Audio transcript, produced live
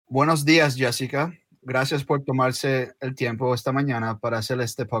Buenos días, Jessica. Gracias por tomarse el tiempo esta mañana para hacer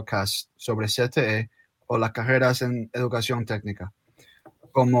este podcast sobre CTE o las carreras en educación técnica.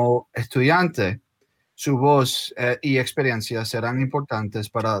 Como estudiante, su voz y experiencia serán importantes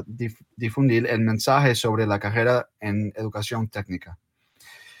para difundir el mensaje sobre la carrera en educación técnica.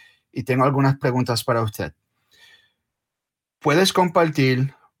 Y tengo algunas preguntas para usted. ¿Puedes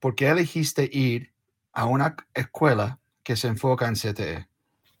compartir por qué elegiste ir a una escuela que se enfoca en CTE?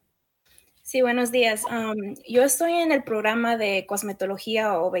 Sí, buenos días. Yo estoy en el programa de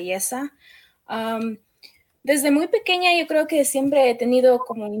cosmetología o belleza. Desde muy pequeña yo creo que siempre he tenido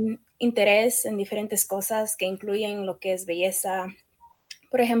como un interés en diferentes cosas que incluyen lo que es belleza.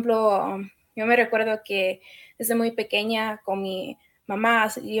 Por ejemplo, yo me recuerdo que desde muy pequeña con mi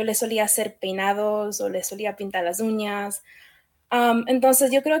mamá yo le solía hacer peinados o le solía pintar las uñas.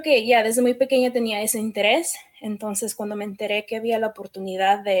 Entonces yo creo que ya desde muy pequeña tenía ese interés. Entonces cuando me enteré que había la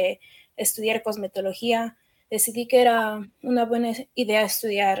oportunidad de estudiar cosmetología, decidí que era una buena idea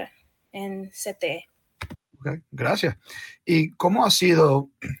estudiar en CTE. Okay, gracias. ¿Y cómo ha sido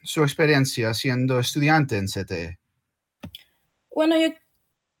su experiencia siendo estudiante en CTE? Bueno, yo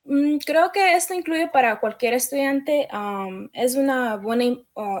creo que esto incluye para cualquier estudiante. Es una buena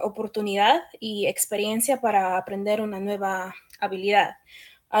oportunidad y experiencia para aprender una nueva habilidad.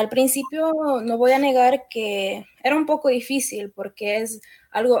 Al principio no voy a negar que era un poco difícil porque es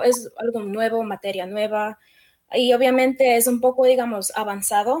algo nuevo, materia nueva y obviamente es un poco, digamos,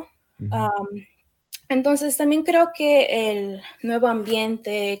 avanzado. Entonces también creo que el nuevo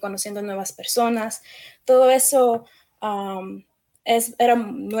ambiente, conociendo nuevas personas, todo eso era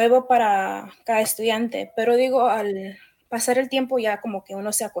nuevo para cada estudiante, pero digo, al pasar el tiempo ya como que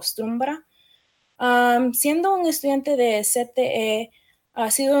uno se acostumbra. Siendo un estudiante de CTE, ha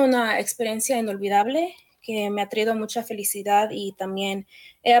sido una experiencia inolvidable que me ha traído mucha felicidad y también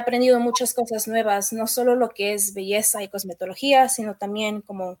he aprendido muchas cosas nuevas, no solo lo que es belleza y cosmetología, sino también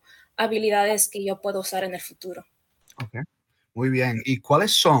como habilidades que yo puedo usar en el futuro. Okay, muy bien. ¿Y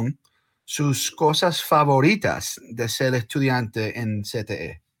cuáles son sus cosas favoritas de ser estudiante en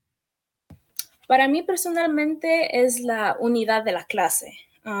CTE? Para mí personalmente es la unidad de la clase.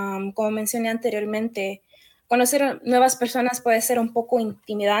 Como mencioné anteriormente, conocer nuevas personas puede ser un poco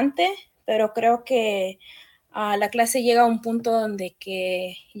intimidante, pero creo que la clase llega a un punto donde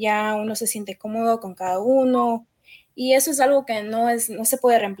que ya uno se siente cómodo con cada uno y eso es algo que no se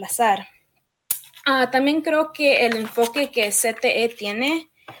puede reemplazar. También creo que el enfoque que CTE tiene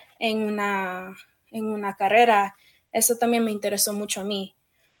en en una carrera, eso también me interesó mucho a mí.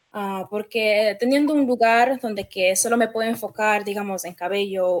 Porque teniendo un lugar donde que solo me puedo enfocar, digamos, en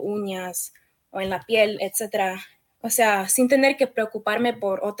cabello, uñas o en la piel, etcétera, o sea, sin tener que preocuparme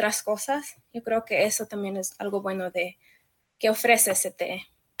por otras cosas, yo creo que eso también es algo bueno de que ofrece CTE.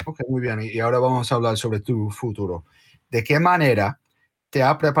 Ok, muy bien. Y ahora vamos a hablar sobre tu futuro. ¿De qué manera te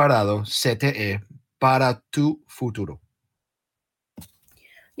ha preparado CTE para tu futuro?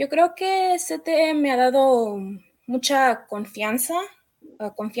 Yo creo que CTE me ha dado mucha confianza,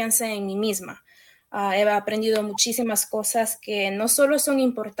 confianza en mí misma. He aprendido muchísimas cosas que no solo son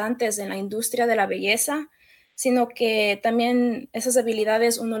importantes en la industria de la belleza, sino que también esas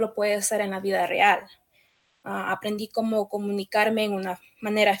habilidades uno lo puede hacer en la vida real. Aprendí cómo comunicarme en una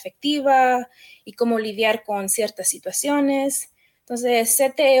manera efectiva y cómo lidiar con ciertas situaciones. Entonces,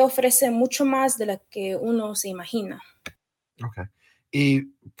 CTE ofrece mucho más de lo que uno se imagina. Ok. ¿Y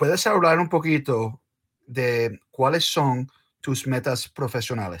puedes hablar un poquito de cuáles son tus metas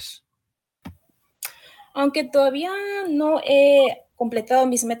profesionales? Aunque todavía no he completado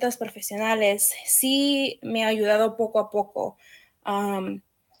mis metas profesionales, sí me ha ayudado poco a poco. Am,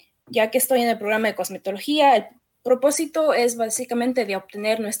 ya que estoy en el programa de cosmetología, el propósito es básicamente de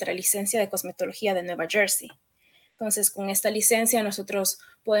obtener nuestra licencia de cosmetología de Nueva Jersey. Entonces, con esta licencia nosotros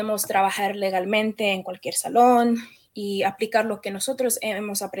podemos trabajar legalmente en cualquier salón y aplicar lo que nosotros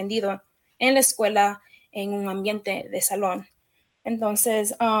hemos aprendido en la escuela en un ambiente de salón.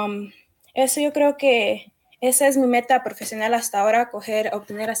 Entonces, eso yo creo que esa es mi meta profesional hasta ahora,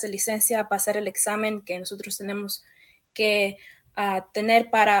 obtener esa licencia, pasar el examen que nosotros tenemos que tener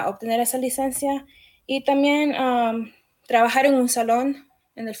para obtener esa licencia y también trabajar en un salón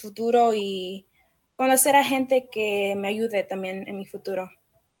en el futuro y conocer a gente que me ayude también en mi futuro.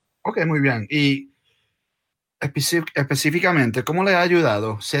 Ok, muy bien. Y específicamente, ¿cómo le ha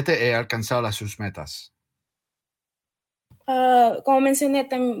ayudado CTE a alcanzar sus metas? Como mencioné,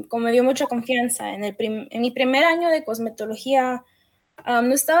 como me dio mucha confianza en mi primer año de cosmetología,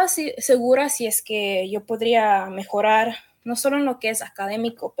 no estaba segura si es que yo podría mejorar, no solo en lo que es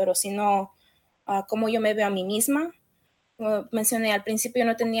académico, pero sino cómo yo me veo a mí misma. como mencioné al principio,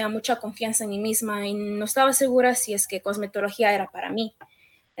 no tenía mucha confianza en mí misma y no estaba segura si es que cosmetología era para mí.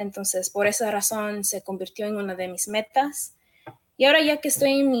 Entonces, por esa razón se convirtió en una de mis metas. Y ahora ya que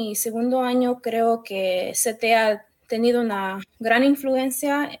estoy en mi segundo año, creo que CTE ha tenido una gran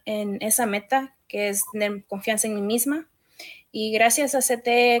influencia en esa meta, que es tener confianza en mí misma. Y gracias a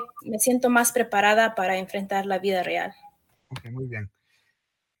CTE me siento más preparada para enfrentar la vida real. Ok, muy bien.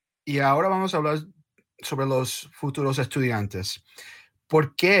 Y ahora vamos a hablar sobre los futuros estudiantes.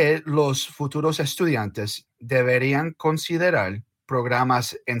 ¿Por qué los futuros estudiantes deberían considerar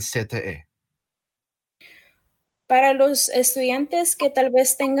programas en CTE? Para los estudiantes que tal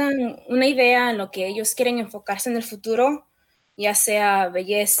vez tengan una idea en lo que ellos quieren enfocarse en el futuro, ya sea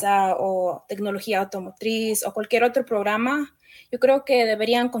belleza o tecnología automotriz o cualquier otro programa, yo creo que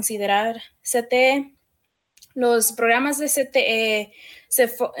deberían considerar CTE. Los programas de CTE se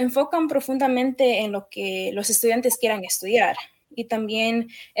enfocan profundamente en lo que los estudiantes quieran estudiar y también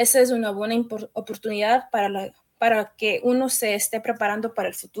esa es una buena oportunidad para que uno se esté preparando para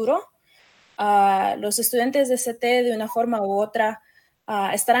el futuro. Los estudiantes de CTE de una forma u otra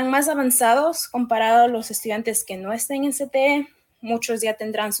estarán más avanzados comparado a los estudiantes que no estén en CTE. Muchos ya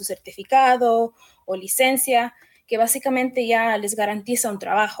tendrán su certificado o licencia que básicamente ya les garantiza un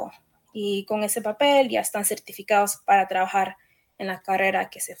trabajo y con ese papel ya están certificados para trabajar en la carrera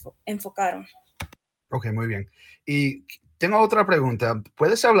que se enfocaron. Ok, muy bien. Y tengo otra pregunta.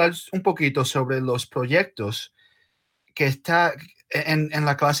 ¿Puedes hablar un poquito sobre los proyectos que está en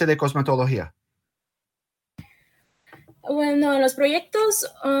la clase de cosmetología? Bueno, los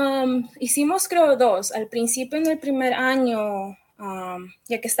proyectos hicimos creo dos. Al principio en el primer año,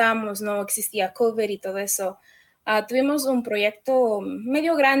 ya que estábamos, no existía COVID y todo eso, tuvimos un proyecto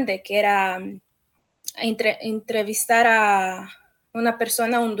medio grande que era entrevistar a una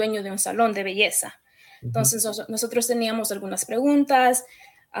persona, un dueño de un salón de belleza. Entonces nosotros teníamos algunas preguntas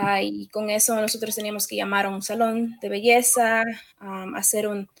y con eso nosotros teníamos que llamar a un salón de belleza, hacer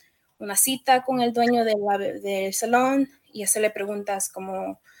una cita con el dueño del salón y hacerle preguntas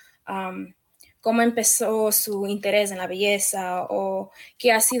como cómo empezó su interés en la belleza o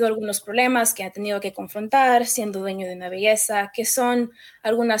qué ha sido algunos problemas que ha tenido que confrontar siendo dueño de una belleza, qué son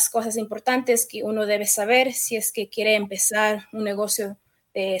algunas cosas importantes que uno debe saber si es que quiere empezar un negocio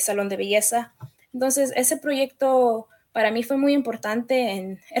de salón de belleza. Entonces, ese proyecto para mí fue muy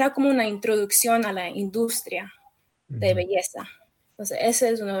importante, era como una introducción a la industria de belleza. Entonces, ese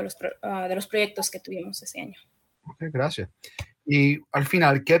es uno de los proyectos que tuvimos ese año. Ok, gracias. Y al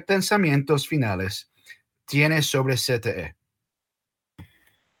final, ¿qué pensamientos finales tienes sobre CTE?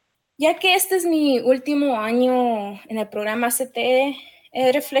 Ya que este es mi último año en el programa CTE,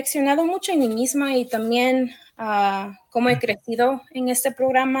 he reflexionado mucho en mí misma y también cómo he crecido en este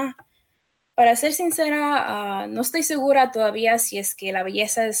programa. Para ser sincera, no estoy segura todavía si es que la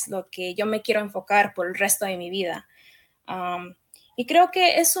belleza es lo que yo me quiero enfocar por el resto de mi vida. Y creo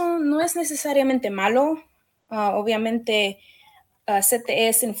que eso no es necesariamente malo. Obviamente,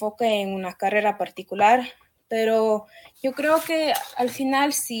 CTE se enfoca en una carrera particular, pero yo creo que al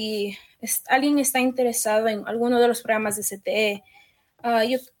final si alguien está interesado en alguno de los programas de CTE,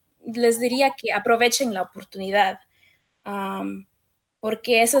 yo les diría que aprovechen la oportunidad,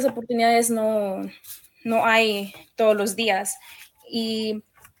 porque esas oportunidades no hay todos los días. Y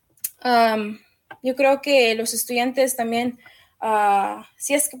yo creo que los estudiantes también,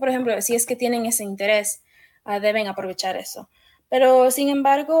 si es que, por ejemplo, si es que tienen ese interés, deben aprovechar eso. Pero, sin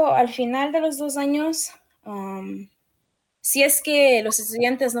embargo, al final de los 2 años, si es que los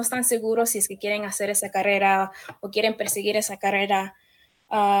estudiantes no están seguros si es que quieren hacer esa carrera o quieren perseguir esa carrera,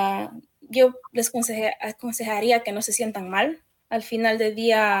 yo les aconsejaría que no se sientan mal. Al final del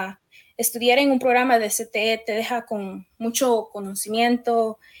día, estudiar en un programa de CTE te deja con mucho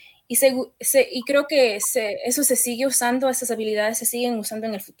conocimiento y creo que eso se sigue usando, esas habilidades se siguen usando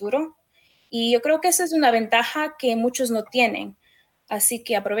en el futuro. Y yo creo que esa es una ventaja que muchos no tienen. Así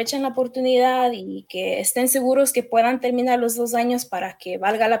que aprovechen la oportunidad y que estén seguros que puedan terminar los 2 años para que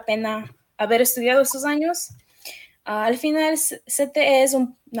valga la pena haber estudiado esos años. Al final, CTE es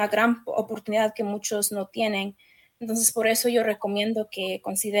una gran oportunidad que muchos no tienen. Entonces, por eso yo recomiendo que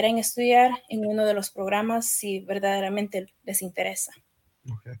consideren estudiar en uno de los programas si verdaderamente les interesa.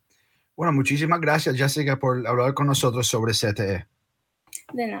 Okay. Bueno, muchísimas gracias, Jessica, por hablar con nosotros sobre CTE.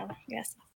 De nada, gracias.